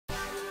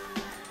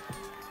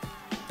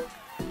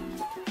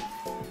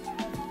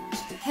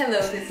Hello,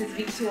 this is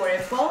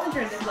Victoria,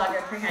 volunteer and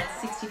blogger for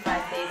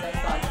 365 Days of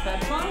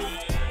Thoughts Fun.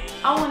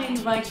 I want to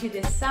invite you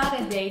this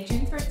Saturday,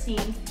 June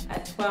 14th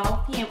at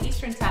 12 p.m.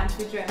 Eastern Time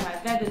to join my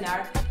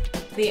webinar,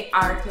 The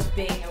Art of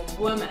Being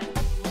a Woman,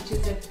 which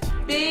is a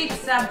big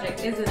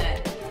subject, isn't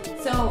it?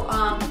 So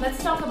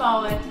let's talk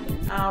about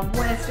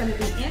what is going to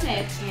be in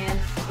it and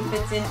if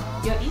it's in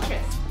your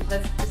interest.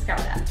 Let's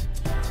discover that.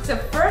 So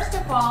first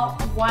of all,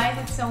 why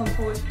is it so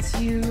important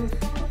to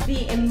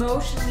be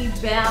emotionally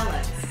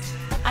balanced?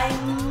 I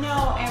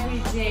know every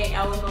day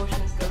our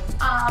emotions go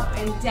up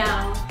and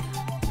down,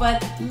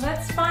 but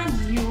let's find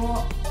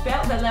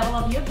the level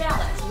of your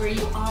balance, where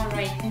you are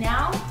right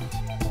now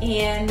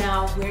and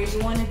where you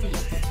want to be.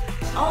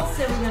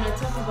 Also, we're going to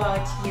talk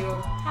about your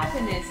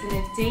happiness in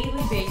a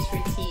daily based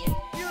routine,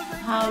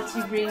 how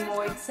to bring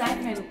more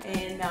excitement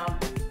and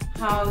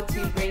how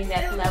to bring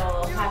that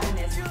level of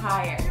happiness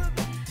higher.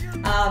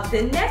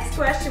 The next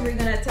question we're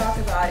going to talk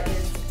about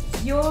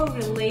is your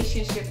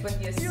relationship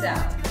with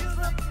yourself.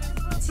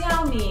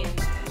 Tell me,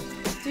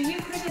 do you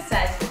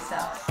criticize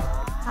yourself?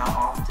 How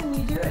often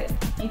you do it?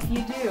 If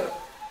you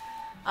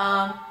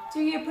do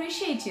you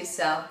appreciate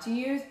yourself? Do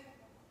you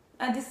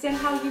understand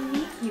how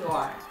unique you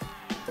are?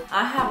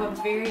 I have a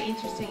very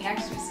interesting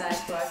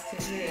exercise for us to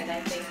do, and I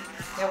think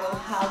that will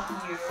help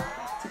you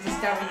to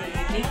discover your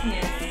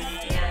uniqueness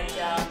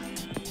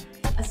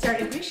and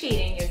start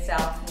appreciating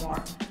yourself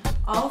more.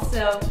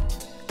 Also,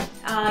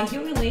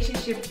 your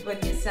relationship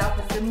with yourself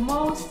is the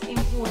most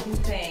important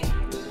thing.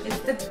 It's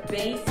the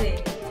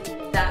basic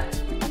that,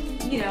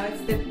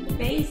 it's the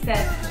base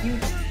that you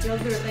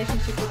build a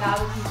relationship with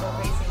other people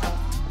based on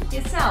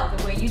yourself,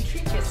 the way you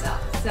treat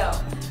yourself. So,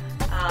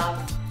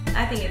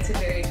 I think it's a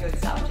very good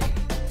subject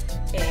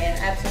and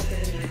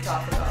absolutely need to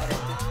talk about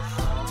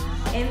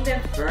it. And the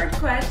third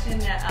question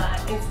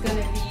is going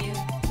to be,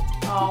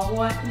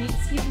 what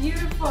makes you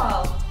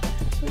beautiful?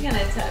 We're going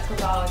to talk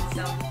about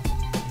some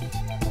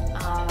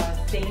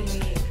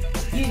daily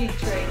beauty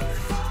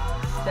traits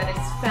that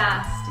is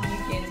fast. You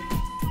can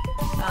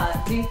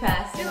do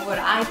fast, and what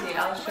I do,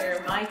 I'll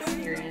share my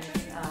experience,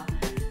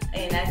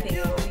 and I think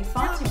it will be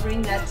fun to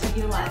bring that to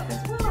your life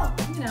as well.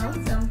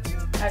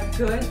 A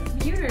good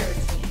beauty routine.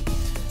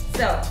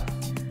 So,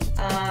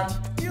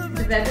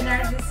 the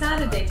webinar is this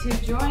Saturday.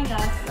 To join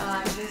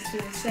us, just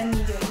to send me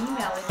your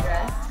email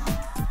address,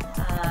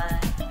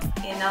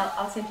 and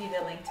I'll send you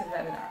the link to the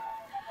webinar.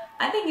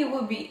 I think it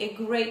will be a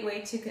great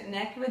way to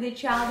connect with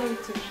each other,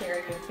 to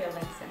share your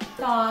feelings and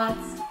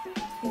thoughts,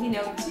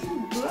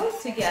 to grow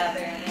together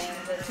and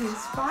to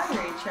inspire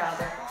each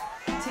other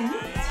to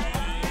meet.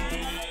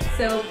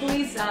 So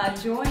please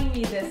join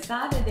me this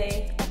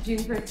Saturday, June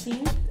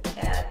 13th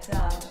at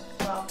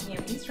 12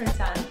 p.m. Eastern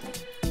Time,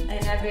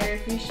 and I very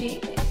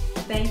appreciate it.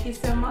 Thank you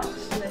so much.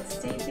 Let's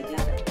stay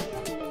together.